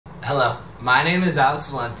Hello, my name is Alex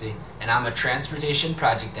Valenti, and I'm a transportation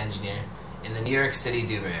project engineer in the New York City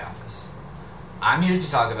Dewberry office. I'm here to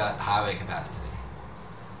talk about highway capacity.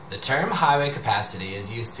 The term highway capacity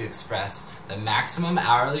is used to express the maximum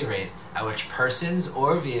hourly rate at which persons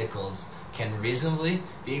or vehicles can reasonably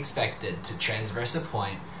be expected to transverse a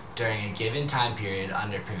point during a given time period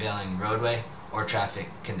under prevailing roadway or traffic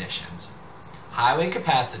conditions. Highway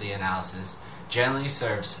capacity analysis generally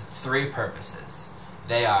serves three purposes.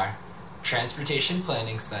 They are transportation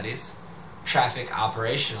planning studies, traffic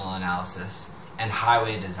operational analysis, and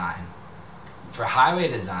highway design. For highway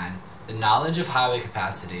design, the knowledge of highway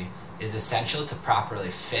capacity is essential to properly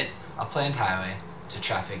fit a planned highway to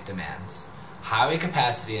traffic demands. Highway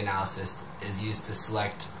capacity analysis is used to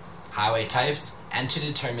select highway types and to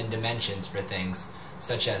determine dimensions for things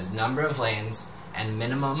such as number of lanes and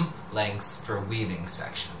minimum lengths for weaving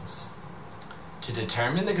sections. To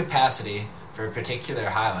determine the capacity for a particular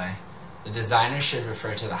highway, the designer should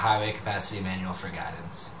refer to the Highway Capacity Manual for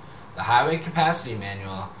guidance. The Highway Capacity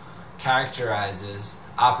Manual characterizes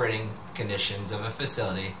operating conditions of a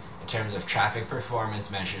facility in terms of traffic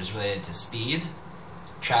performance measures related to speed,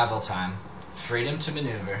 travel time, freedom to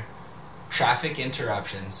maneuver, traffic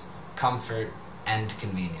interruptions, comfort, and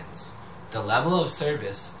convenience. The level of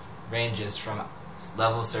service ranges from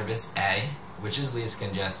level service A, which is least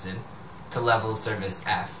congested, to level service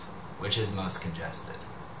F, which is most congested.